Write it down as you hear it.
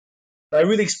I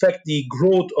really expect the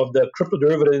growth of the crypto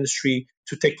derivative industry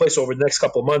to take place over the next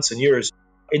couple of months and years.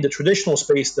 In the traditional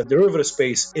space, the derivative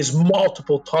space is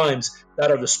multiple times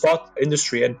that of the spot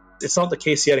industry, and it's not the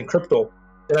case yet in crypto.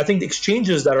 And I think the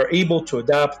exchanges that are able to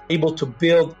adapt, able to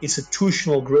build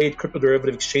institutional grade crypto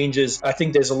derivative exchanges, I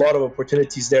think there's a lot of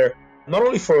opportunities there, not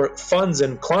only for funds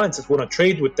and clients that want to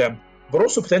trade with them, but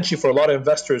also potentially for a lot of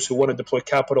investors who want to deploy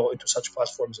capital into such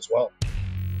platforms as well.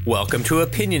 Welcome to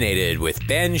Opinionated with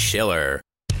Ben Schiller.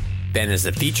 Ben is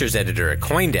the features editor at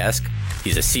CoinDesk.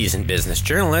 He's a seasoned business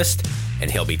journalist, and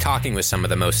he'll be talking with some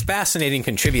of the most fascinating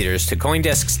contributors to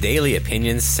CoinDesk's Daily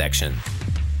Opinions section.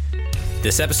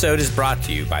 This episode is brought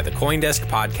to you by the CoinDesk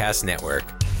Podcast Network.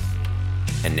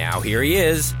 And now here he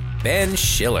is, Ben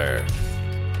Schiller.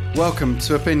 Welcome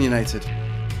to Opinionated.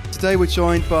 Today we're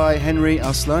joined by Henri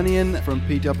Arslanian from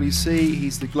PwC.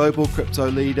 He's the global crypto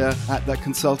leader at that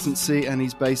consultancy, and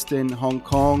he's based in Hong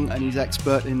Kong, and he's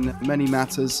expert in many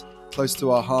matters close to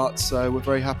our hearts. So we're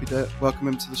very happy to welcome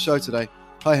him to the show today.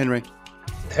 Hi, Henri.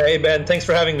 Hey, Ben. Thanks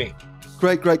for having me.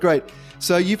 Great.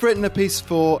 So you've written a piece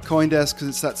for CoinDesk because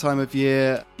it's that time of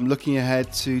year. I'm looking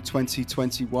ahead to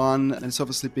 2021, and it's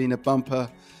obviously been a bumper,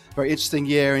 very interesting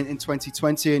year in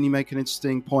 2020, and you make an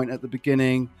interesting point at the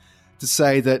beginning to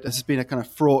say that this has been a kind of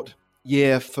fraught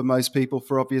year for most people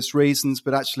for obvious reasons,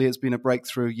 but actually it's been a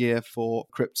breakthrough year for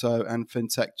crypto and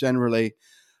fintech generally.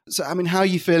 So, how are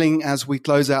you feeling as we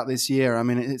close out this year?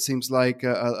 It seems like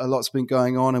a lot's been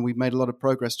going on and we've made a lot of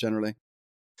progress generally.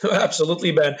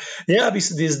 Absolutely, Ben. Yeah,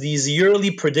 obviously these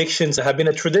yearly predictions have been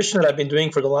a tradition that I've been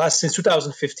doing for since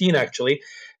 2015, actually.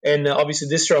 And obviously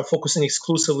this year I'm focusing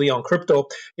exclusively on crypto.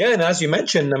 Yeah, and as you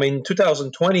mentioned,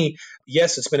 2020,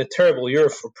 yes, it's been a terrible year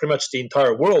for pretty much the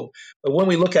entire world. But when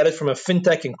we look at it from a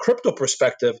fintech and crypto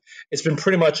perspective, it's been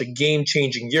pretty much a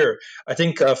game-changing year. I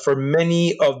think for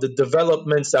many of the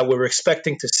developments that we were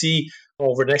expecting to see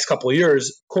over the next couple of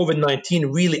years,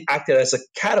 COVID-19 really acted as a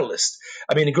catalyst.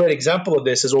 A great example of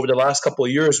this is over the last couple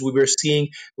of years, we were seeing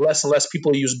less and less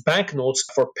people use banknotes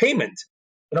for payment.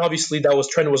 And obviously that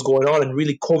trend was going on, and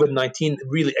really COVID-19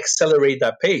 really accelerated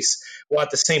that pace. Well,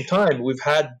 at the same time, we've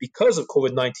had, because of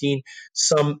COVID-19,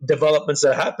 some developments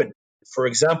that happened. For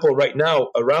example, right now,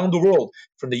 around the world,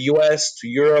 from the US to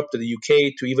Europe to the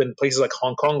UK to even places like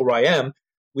Hong Kong where I am,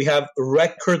 we have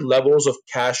record levels of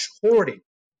cash hoarding.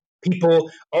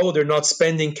 People, although they're not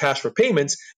spending cash for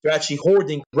payments, they're actually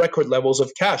hoarding record levels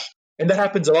of cash. And that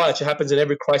happens a lot. It happens in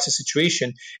every crisis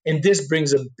situation. And this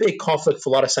brings a big conflict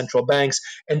for a lot of central banks.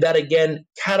 And that, again,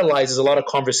 catalyzes a lot of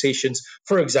conversations,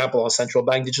 for example, on central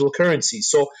bank digital currencies.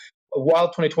 So while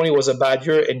 2020 was a bad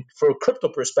year, and for a crypto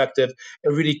perspective, it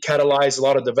really catalyzed a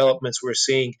lot of developments we're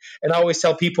seeing. And I always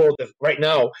tell people that right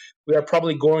now, we are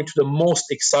probably going to the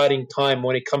most exciting time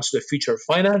when it comes to the future of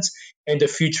finance and the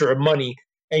future of money.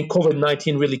 And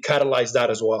COVID-19 really catalyzed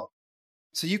that as well.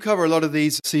 So you cover a lot of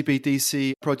these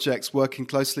CBDC projects, working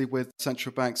closely with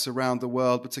central banks around the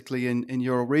world, particularly in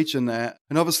your region there.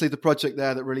 And obviously the project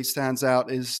there that really stands out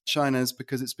is China's,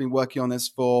 because it's been working on this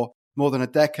for more than a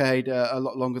decade, a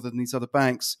lot longer than these other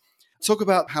banks. Talk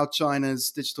about how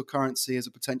China's digital currency is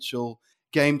a potential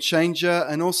game changer.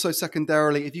 And also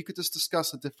secondarily, if you could just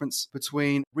discuss the difference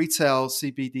between retail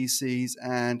CBDCs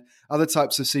and other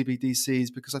types of CBDCs,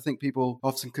 because I think people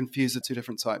often confuse the two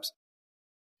different types.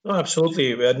 Oh,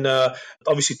 absolutely. And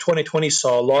obviously 2020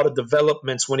 saw a lot of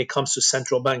developments when it comes to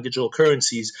central bank digital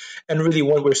currencies. And really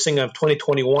what we're seeing of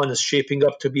 2021 is shaping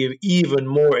up to be an even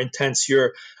more intense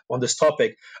year on this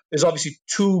topic. There's obviously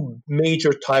two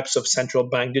major types of central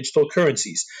bank digital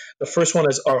currencies. The first one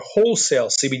is our wholesale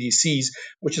CBDCs,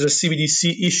 which is a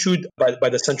CBDC issued by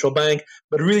the central bank,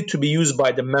 but really to be used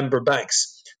by the member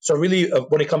banks. So really,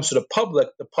 when it comes to the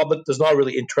public does not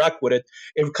really interact with it.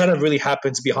 It kind of really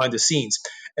happens behind the scenes.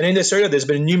 And in this area, there's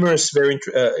been numerous very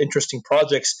interesting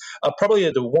projects. Probably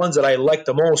the ones that I like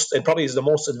the most, and probably is the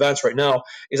most advanced right now,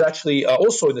 is actually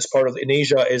also in this part in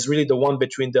Asia, is really the one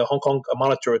between the Hong Kong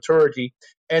Monetary Authority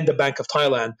and the Bank of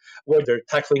Thailand, where they're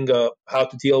tackling how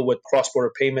to deal with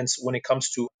cross-border payments when it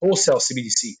comes to wholesale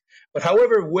CBDC. But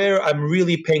however, where I'm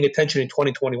really paying attention in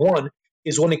 2021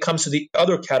 is when it comes to the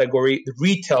other category, the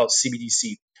retail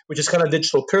CBDC, which is kind of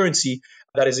digital currency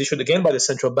that is issued again by the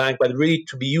central bank, but really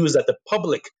to be used that the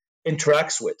public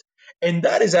interacts with. And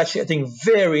that is actually, I think,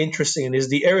 very interesting and is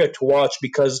the area to watch,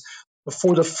 because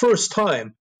for the first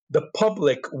time, the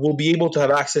public will be able to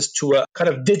have access to a kind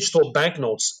of digital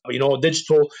banknotes,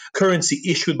 digital currency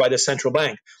issued by the central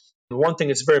bank. And one thing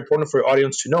that's very important for your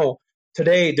audience to know,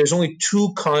 today there's only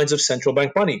two kinds of central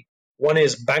bank money. One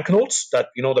is banknotes, that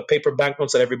the paper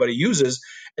banknotes that everybody uses.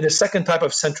 And the second type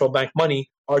of central bank money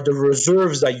are the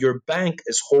reserves that your bank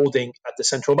is holding at the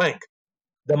central bank.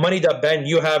 the money that, Ben,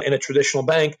 you have in a traditional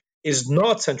bank is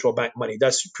not central bank money.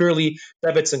 That's purely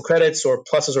debits and credits or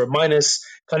pluses or minus,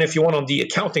 kind of, if you want, on the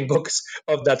accounting books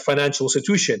of that financial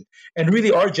institution. And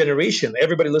really our generation,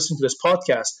 everybody listening to this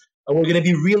podcast, we're going to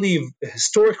be really a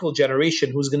historical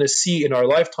generation who's going to see in our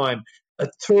lifetime a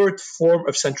third form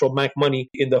of central bank money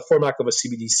in the format of a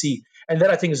CBDC. And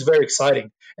that, I think, is very exciting.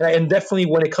 And definitely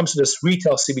when it comes to this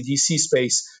retail CBDC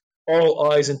space,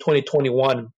 all eyes in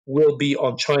 2021 will be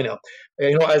on China.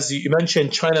 As you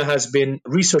mentioned, China has been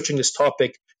researching this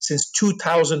topic since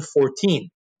 2014.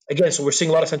 Again, so we're seeing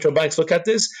a lot of central banks look at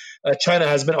this. China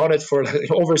has been on it for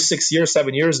over 6 years,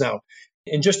 7 years now.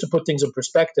 And just to put things in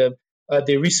perspective,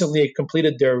 they recently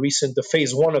completed the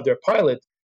phase one of their pilot,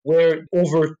 where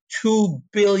over 2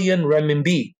 billion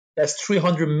renminbi, that's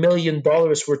 $300 million,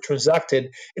 were transacted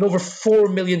in over 4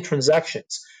 million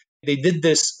transactions. They did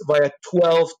this via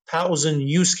 12,000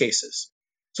 use cases.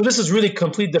 So this is really a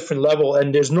complete different level,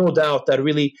 and there's no doubt that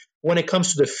really when it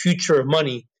comes to the future of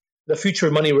money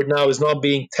right now is not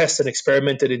being tested and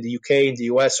experimented in the UK, in the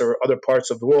US, or other parts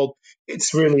of the world.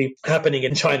 It's really happening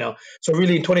in China. So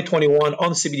really in 2021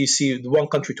 on CBDC, the one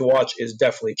country to watch is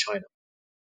definitely China.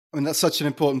 I mean, that's such an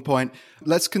important point.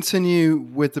 Let's continue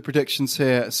with the predictions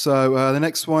here. So the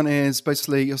next one is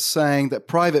basically you're saying that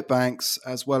private banks,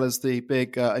 as well as the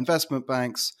big investment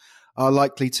banks, are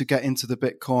likely to get into the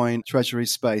Bitcoin treasury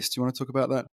space. Do you want to talk about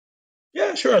that?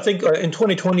 Yeah, sure. I think in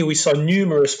 2020, we saw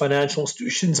numerous financial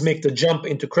institutions make the jump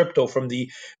into crypto, from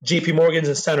the JP Morgans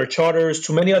and Standard Charters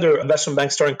to many other investment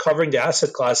banks starting covering the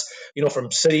asset class, from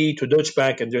Citi to Deutsche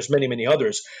Bank, and there's many, many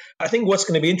others. I think what's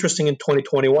going to be interesting in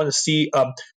 2021 is see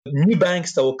new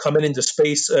banks that will come in the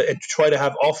space and try to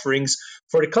have offerings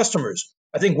for the customers.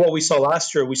 I think what we saw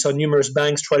last year, we saw numerous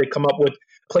banks try to come up with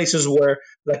places where,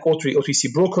 like OTC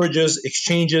brokerages,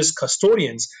 exchanges,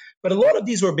 custodians, but a lot of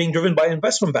these were being driven by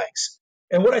investment banks.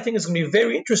 And what I think is going to be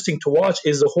very interesting to watch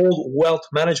is the whole wealth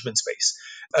management space.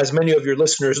 As many of your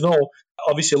listeners know,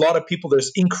 obviously a lot of people,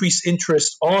 there's increased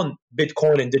interest on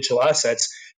Bitcoin and digital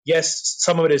assets. Yes,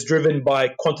 some of it is driven by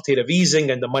quantitative easing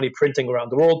and the money printing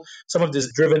around the world. Some of it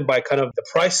is driven by kind of the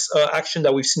price action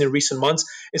that we've seen in recent months.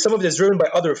 And some of it is driven by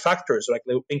other factors, like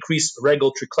the increased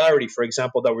regulatory clarity, for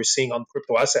example, that we're seeing on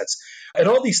crypto assets. And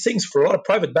all these things for a lot of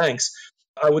private banks,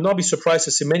 I would not be surprised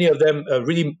to see many of them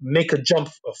really make a jump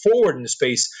forward in the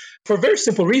space for a very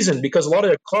simple reason, because a lot of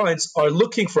their clients are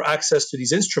looking for access to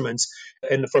these instruments.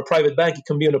 And for a private bank, it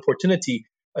can be an opportunity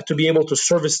to be able to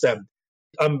service them.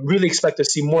 I'm really expect to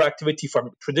see more activity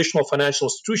from traditional financial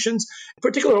institutions, in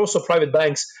particular also private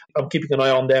banks. I'm keeping an eye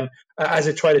on them as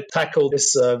they try to tackle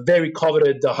this very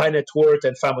coveted high net worth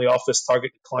and family office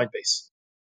target client base.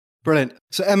 Brilliant.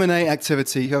 So M&A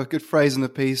activity, you have a good phrase in the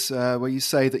piece where you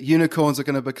say that unicorns are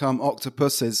going to become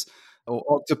octopuses, or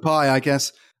octopi, I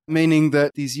guess, meaning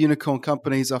that these unicorn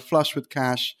companies are flush with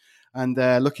cash and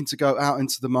they're looking to go out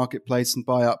into the marketplace and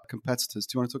buy up competitors.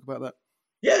 Do you want to talk about that?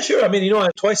 Yeah, sure. I mean,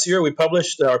 twice a year we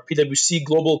published our PwC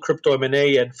Global Crypto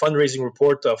M&A and Fundraising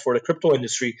Report for the crypto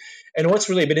industry. And what's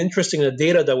really been interesting in the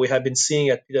data that we have been seeing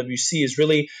at PwC is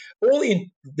really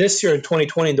only this year in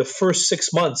 2020, in the first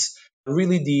 6 months,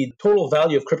 really the total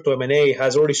value of crypto M&A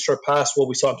has already surpassed what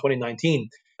we saw in 2019.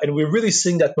 And we're really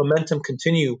seeing that momentum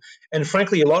continue. And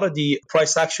frankly, a lot of the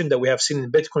price action that we have seen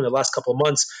in Bitcoin in the last couple of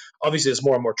months, obviously it's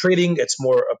more and more trading, it's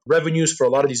more revenues for a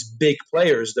lot of these big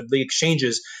players, the big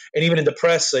exchanges. And even in the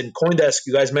press and CoinDesk,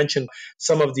 you guys mentioned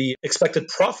some of the expected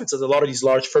profits that a lot of these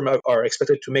large firms are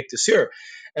expected to make this year.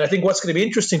 And I think what's going to be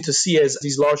interesting to see is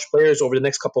these large players over the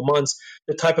next couple of months,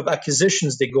 the type of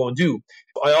acquisitions they go and do.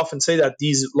 I often say that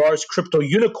these large crypto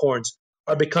unicorns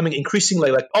are becoming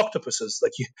increasingly like octopuses,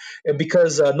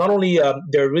 because not only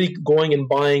they're really going and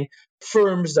buying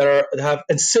firms that have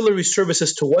ancillary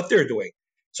services to what they're doing.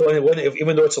 So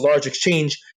even though it's a large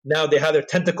exchange, now they have their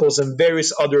tentacles in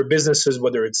various other businesses,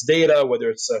 whether it's data,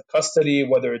 whether it's custody,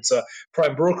 whether it's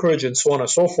prime brokerage, and so on and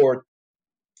so forth.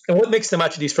 And what makes them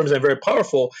actually, these firms are very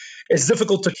powerful, it's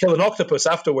difficult to kill an octopus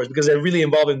afterwards because they're really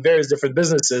involved in various different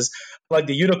businesses like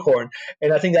the unicorn.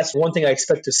 And I think that's one thing I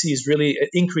expect to see is really an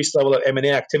increased level of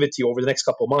M&A activity over the next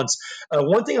couple of months.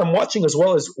 One thing I'm watching as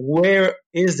well is where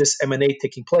is this M&A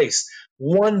taking place?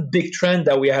 One big trend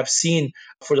that we have seen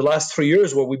for the last 3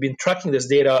 years where we've been tracking this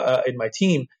data in my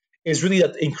team is really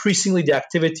that increasingly the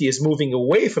activity is moving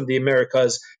away from the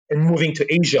Americas and moving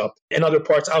to Asia and other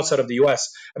parts outside of the US.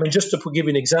 I mean, just to give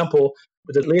you an example,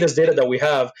 with the latest data that we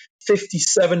have,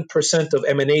 57% of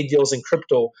M&A deals in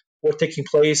crypto were taking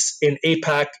place in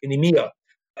APAC and EMEA.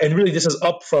 And really, this is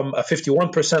up from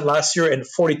 51% last year and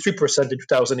 43% in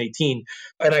 2018.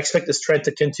 And I expect this trend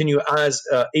to continue as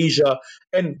Asia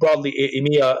and broadly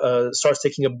EMEA starts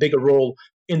taking a bigger role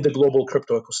in the global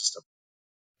crypto ecosystem.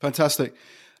 Fantastic.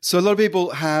 So a lot of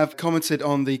people have commented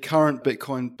on the current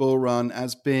Bitcoin bull run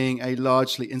as being a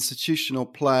largely institutional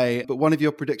play, but one of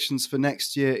your predictions for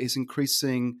next year is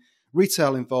increasing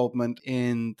retail involvement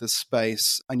in the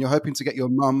space, and you're hoping to get your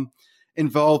mum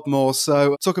involved more.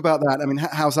 So talk about that. I mean,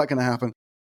 how's that going to happen?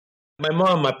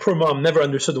 My poor mom, never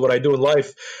understood what I do in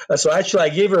life. So actually, I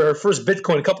gave her first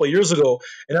Bitcoin a couple of years ago,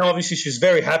 and now obviously she's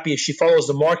very happy. She follows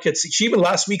the markets. She even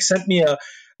last week sent me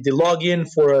the login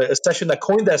for a session that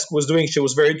CoinDesk was doing. She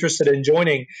was very interested in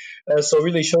joining. So it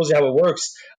really shows you how it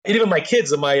works. And even my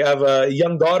kids, I have a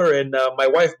young daughter, and my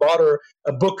wife bought her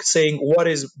a book saying, what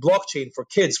is blockchain for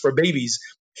kids, for babies?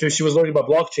 She was learning about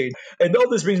blockchain. And all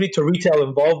this brings me to retail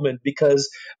involvement, because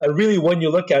really when you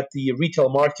look at the retail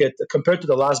market compared to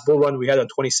the last bull run we had in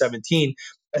 2017,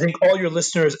 I think all your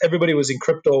listeners, everybody was in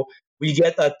crypto. We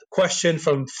get that question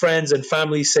from friends and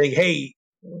family saying, hey,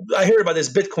 I hear about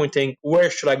this Bitcoin thing.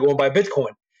 Where should I go and buy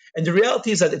Bitcoin? And the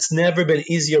reality is that it's never been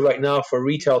easier right now for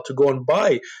retail to go and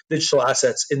buy digital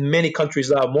assets. In many countries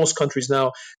now, most countries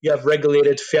now, you have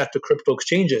regulated fiat to crypto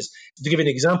exchanges. To give you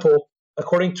an example,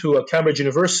 according to Cambridge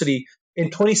University,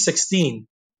 in 2016,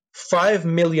 5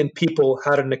 million people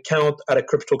had an account at a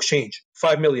crypto exchange.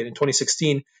 5 million in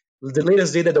 2016. The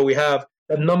latest data that we have,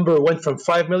 that number went from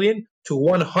 5 million to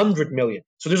 100 million.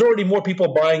 So there's already more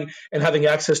people buying and having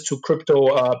access to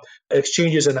crypto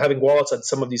exchanges and having wallets at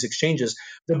some of these exchanges.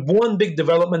 The one big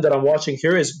development that I'm watching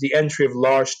here is the entry of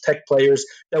large tech players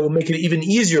that will make it even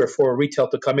easier for retail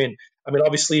to come in. I mean,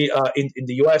 obviously, in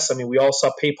the US, we all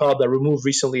saw PayPal that removed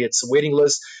recently its waiting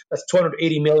list. That's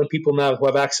 280 million people now who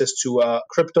have access to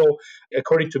crypto.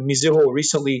 According to Mizuho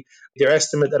recently, their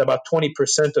estimate that about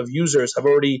 20% of users have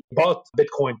already bought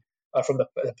Bitcoin from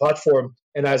the platform.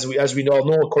 And as we all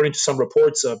know, according to some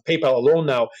reports, PayPal alone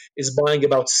now is buying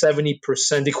about 70%,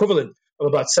 equivalent of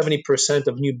about 70%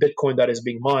 of new Bitcoin that is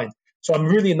being mined. So I'm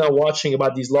really now watching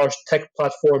about these large tech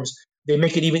platforms. They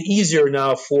make it even easier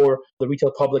now for the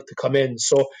retail public to come in.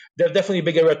 So they're definitely a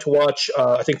big area to watch.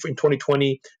 I think in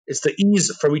 2020, it's the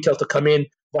ease for retail to come in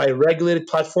by regulated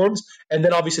platforms. And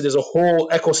then obviously there's a whole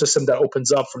ecosystem that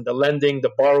opens up from the lending,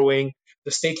 the borrowing,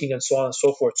 the staking, and so on and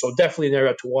so forth. So definitely an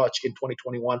area to watch in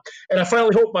 2021. And I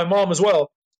finally hope my mom as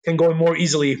well can go more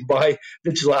easily buy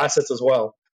digital assets as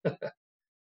well.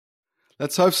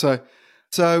 Let's hope so.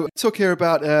 So talk here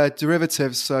about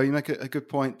derivatives. So you make a good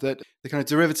point that the kind of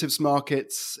derivatives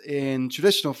markets in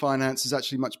traditional finance is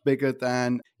actually much bigger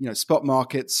than spot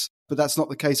markets, but that's not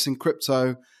the case in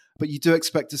crypto. But you do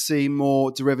expect to see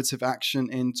more derivative action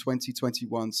in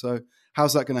 2021. So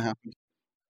how's that going to happen?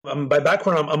 By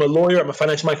background, I'm a lawyer. I'm a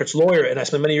financial markets lawyer, and I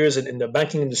spent many years in the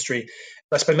banking industry.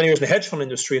 I spent many years in the hedge fund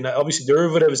industry, and obviously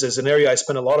derivatives is an area I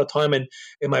spent a lot of time in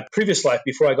my previous life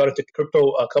before I got into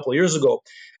crypto a couple of years ago.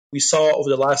 We saw over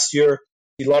the last year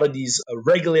a lot of these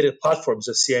regulated platforms,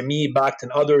 the CME backed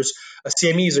and others.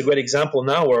 CME is a great example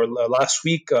now, where last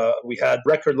week we had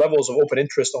record levels of open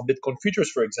interest on Bitcoin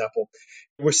futures, for example.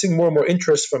 We're seeing more and more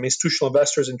interest from institutional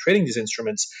investors in trading these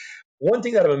instruments. One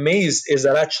thing that I'm amazed is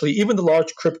that actually even the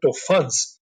large crypto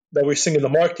funds that we're seeing in the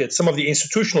market, some of the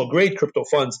institutional grade crypto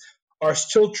funds are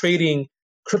still trading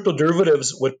crypto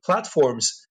derivatives with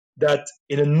platforms that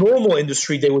in a normal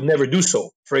industry, they would never do so.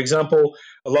 For example,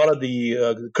 a lot of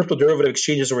the crypto derivative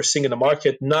exchanges we're seeing in the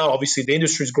market now, obviously the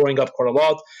industry is growing up quite a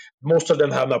lot. Most of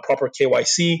them have now proper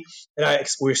KYC. And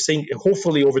we're seeing,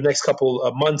 hopefully over the next couple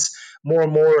of months, more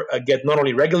and more get not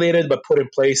only regulated, but put in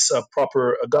place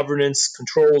proper governance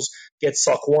controls, get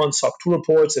SOC 1, SOC 2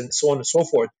 reports, and so on and so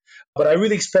forth. But I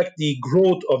really expect the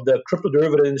growth of the crypto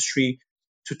derivative industry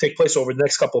to take place over the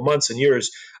next couple of months and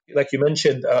years. Like you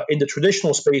mentioned, in the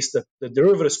traditional space, the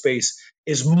derivative space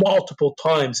is multiple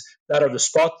times that of the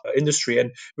spot industry.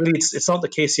 And really, it's not the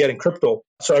case yet in crypto.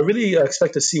 So I really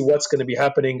expect to see what's going to be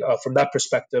happening from that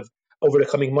perspective over the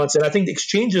coming months. And I think the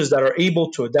exchanges that are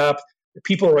able to adapt, the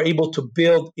people who are able to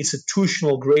build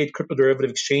institutional grade crypto derivative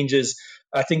exchanges,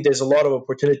 I think there's a lot of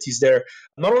opportunities there,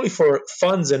 not only for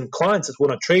funds and clients that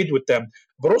want to trade with them,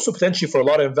 but also potentially for a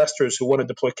lot of investors who want to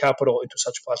deploy capital into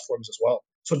such platforms as well.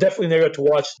 So definitely an area to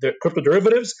watch the crypto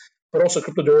derivatives, but also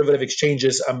crypto derivative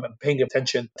exchanges. I'm paying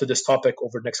attention to this topic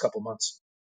over the next couple of months.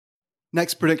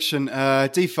 Next prediction,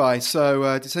 DeFi.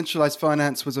 So decentralized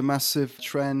finance was a massive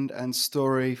trend and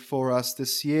story for us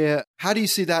this year. How do you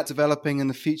see that developing in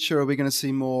the future? Are we going to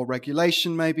see more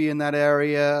regulation maybe in that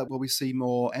area? Will we see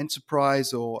more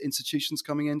enterprise or institutions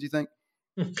coming in, do you think?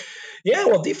 Yeah,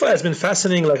 well, DeFi has been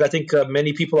fascinating. Like I think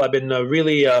many people have been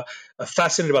really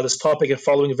fascinated about this topic and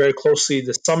following it very closely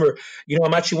this summer.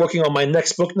 I'm actually working on my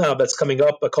next book now that's coming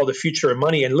up called The Future of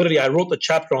Money. And literally, I wrote the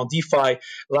chapter on DeFi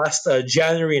last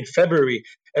January and February.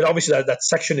 And obviously that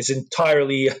section is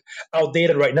entirely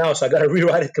outdated right now. So I got to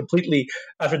rewrite it completely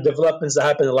after developments that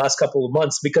happened in the last couple of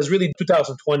months, because really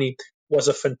 2020 was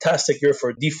a fantastic year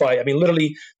for DeFi. I mean,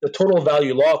 literally the total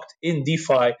value locked in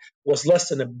DeFi was less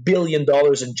than $1 billion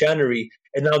in January.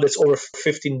 And now that's over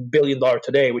 $15 billion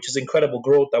today, which is incredible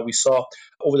growth that we saw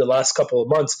over the last couple of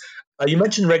months. You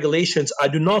mentioned regulations. I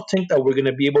do not think that we're going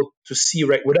to be able to see,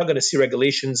 we're not going to see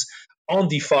regulations on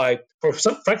DeFi for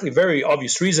some, frankly, very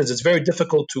obvious reasons. It's very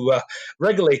difficult to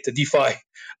regulate the DeFi.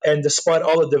 And despite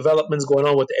all the developments going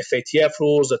on with the FATF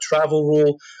rules, the travel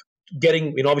rule,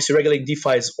 obviously regulating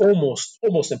DeFi is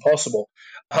almost impossible.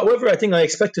 However, I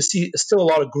expect to see still a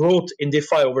lot of growth in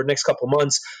DeFi over the next couple of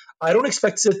months. I don't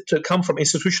expect it to come from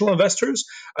institutional investors.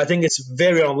 I think it's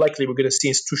very unlikely we're going to see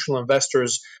institutional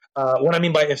investors. What I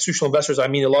mean by institutional investors, I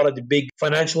mean a lot of the big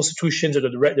financial institutions or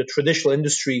the traditional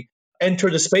industry enter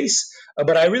the space.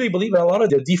 But I really believe that a lot of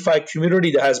the DeFi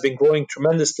community that has been growing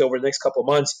tremendously over the next couple of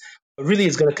months really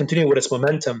is going to continue with its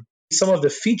momentum. Some of the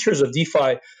features of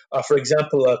DeFi, for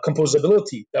example,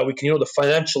 composability, that we can, the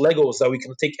financial Legos, that we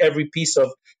can take every piece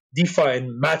of DeFi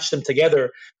and match them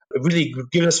together, really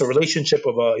give us a relationship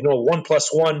of 1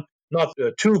 + 1, not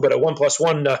 2, but a 1 +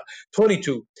 1,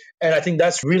 22. And I think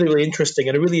that's really, really interesting.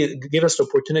 And it really gave us the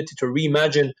opportunity to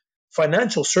reimagine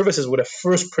financial services with a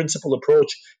first principle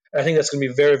approach. And I think that's going to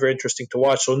be very, very interesting to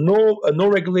watch. So no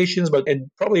regulations, and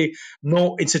probably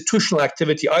no institutional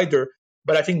activity either.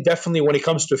 But I think definitely when it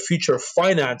comes to future of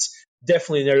finance,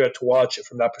 definitely an area to watch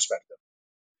from that perspective.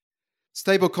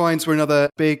 Stablecoins were another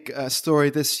big story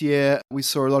this year. We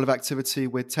saw a lot of activity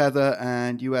with Tether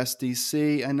and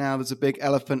USDC, and now there's a big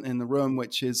elephant in the room,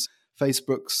 which is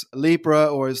Facebook's Libra,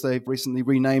 or as they've recently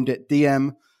renamed it,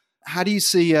 DM. How do you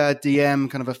see DM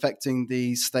kind of affecting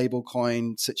the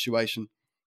stablecoin situation?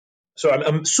 So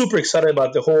I'm super excited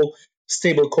about the whole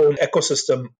stablecoin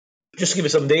ecosystem. Just to give you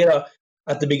some data,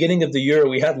 at the beginning of the year,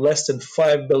 we had less than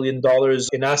 $5 billion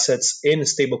in assets in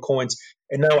stablecoins.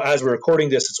 And now, as we're recording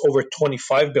this, it's over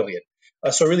 $25 billion.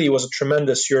 So really, it was a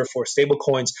tremendous year for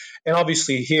stablecoins. And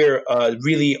obviously here,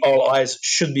 really all eyes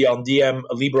should be on DM,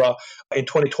 Libra in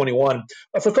 2021.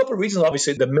 For a couple of reasons,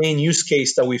 obviously, the main use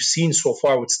case that we've seen so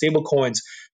far with stablecoins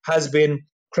has been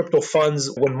crypto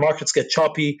funds. When markets get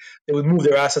choppy, they would move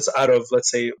their assets out of, let's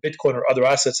say, Bitcoin or other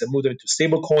assets and move them into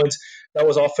stable coins. That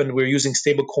was often we're using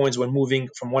stable coins when moving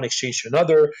from one exchange to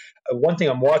another. One thing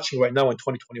I'm watching right now in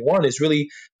 2021 is really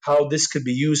how this could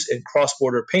be used in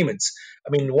cross-border payments.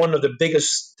 I mean, one of the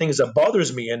biggest things that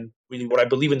bothers me, and really what I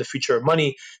believe in the future of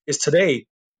money, is today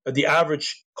the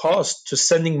average cost to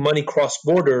sending money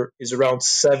cross-border is around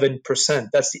 7%.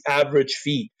 That's the average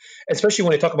fee. Especially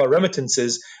when I talk about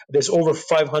remittances, there's over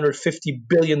 $550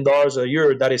 billion a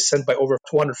year that is sent by over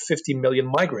 250 million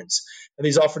migrants. And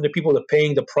these often the people that are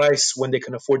paying the price when they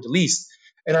can afford the least.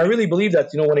 And I really believe that,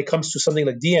 when it comes to something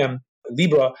like DM,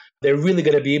 Libra, they're really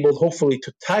going to be able, hopefully,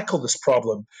 to tackle this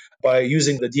problem by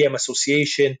using the DM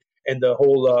association and the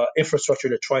whole infrastructure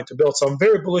they're trying to build. So I'm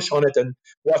very bullish on it and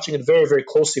watching it very, very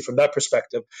closely from that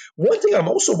perspective. One thing I'm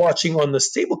also watching on the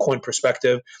stablecoin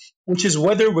perspective, which is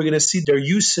whether we're going to see their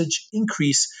usage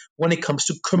increase when it comes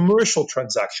to commercial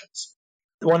transactions.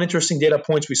 One interesting data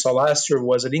point we saw last year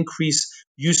was an increased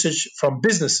usage from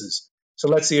businesses. So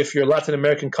let's say if you're a Latin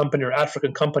American company or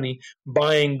African company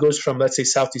buying goods from, let's say,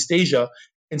 Southeast Asia,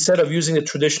 instead of using the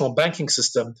traditional banking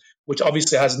system, which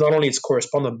obviously has not only its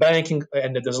correspondent banking,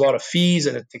 and there's a lot of fees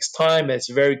and it takes time and it's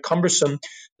very cumbersome,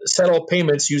 settle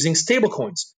payments using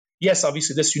stablecoins. Yes,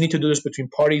 obviously you need to do this between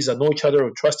parties that know each other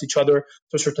or trust each other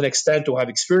to a certain extent or have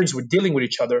experience with dealing with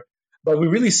each other. But we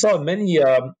really saw many,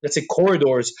 let's say,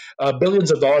 corridors,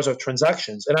 billions of dollars of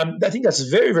transactions. And I think that's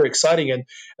very, very exciting. And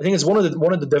I think it's one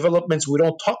of the developments we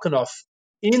don't talk enough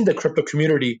in the crypto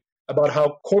community about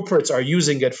how corporates are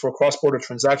using it for cross-border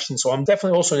transactions. So I'm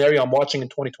definitely also an area I'm watching in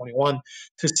 2021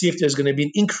 to see if there's going to be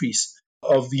an increase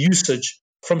of usage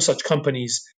from such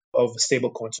companies of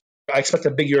stablecoins. I expect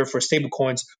a big year for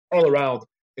stablecoins all around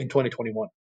in 2021.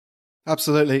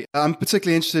 Absolutely. I'm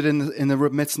particularly interested in the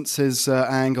remittances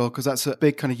angle because that's a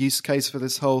big kind of use case for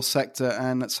this whole sector.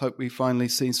 And let's hope we finally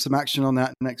see some action on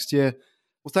that next year.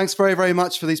 Well, thanks very, very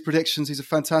much for these predictions. These are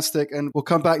fantastic. And we'll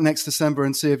come back next December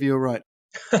and see if you're right.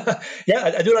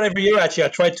 Yeah, I do that every year, actually. I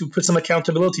try to put some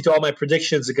accountability to all my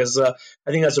predictions because I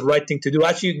think that's the right thing to do.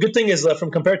 Actually, good thing is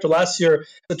from compared to last year,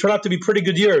 it turned out to be pretty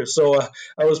good year. So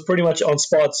I was pretty much on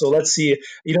spot. So let's see.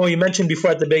 You mentioned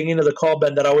before at the beginning of the call,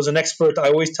 Ben, that I was an expert. I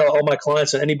always tell all my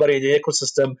clients and anybody in the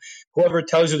ecosystem, whoever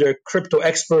tells you they're a crypto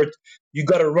expert, you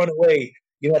got to run away.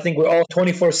 I think we're all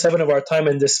 24/7 of our time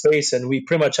in this space, and we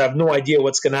pretty much have no idea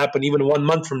what's going to happen even 1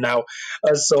 month from now.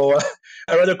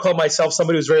 I'd rather call myself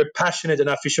somebody who's very passionate and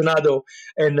aficionado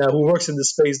and who works in this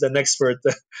space than expert.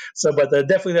 But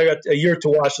definitely I got a year to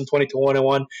watch in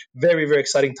 2021. Very, very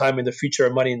exciting time in the future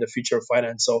of money and the future of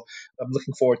finance. So I'm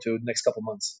looking forward to the next couple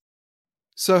months.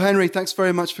 So, Henri, thanks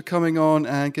very much for coming on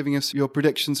and giving us your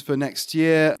predictions for next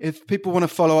year. If people want to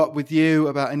follow up with you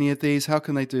about any of these, how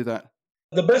can they do that?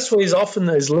 The best way is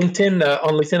LinkedIn.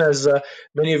 On LinkedIn, as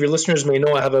many of your listeners may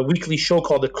know, I have a weekly show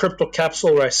called The Crypto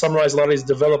Capsule, where I summarize a lot of these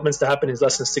developments that happen in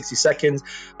less than 60 seconds.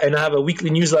 And I have a weekly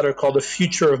newsletter called The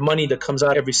Future of Money that comes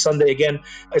out every Sunday. Again,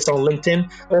 it's on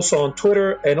LinkedIn, also on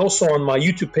Twitter, and also on my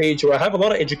YouTube page, where I have a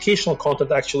lot of educational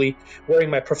content, actually, wearing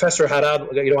my professor hat out.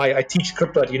 I teach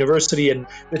crypto at university and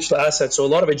digital assets, so a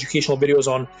lot of educational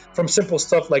videos from simple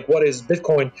stuff like what is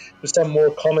Bitcoin to some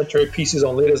more commentary pieces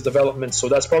on latest developments. So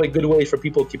that's probably a good way for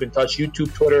people to keep in touch: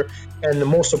 YouTube, Twitter, and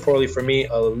most importantly for me,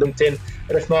 LinkedIn.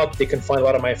 And if not, they can find a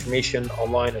lot of my information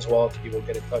online as well. People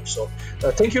get in touch. So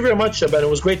thank you very much, Ben. It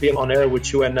was great being on air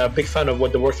with you, and a big fan of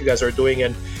what the work you guys are doing.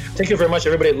 And thank you very much,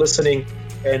 everybody listening,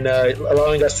 and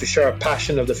allowing us to share our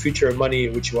passion of the future of money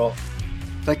with you all.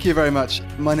 Thank you very much.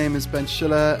 My name is Ben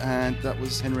Schiller, and that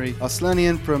was Henri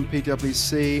Arslanian from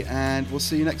PwC, and we'll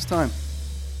see you next time.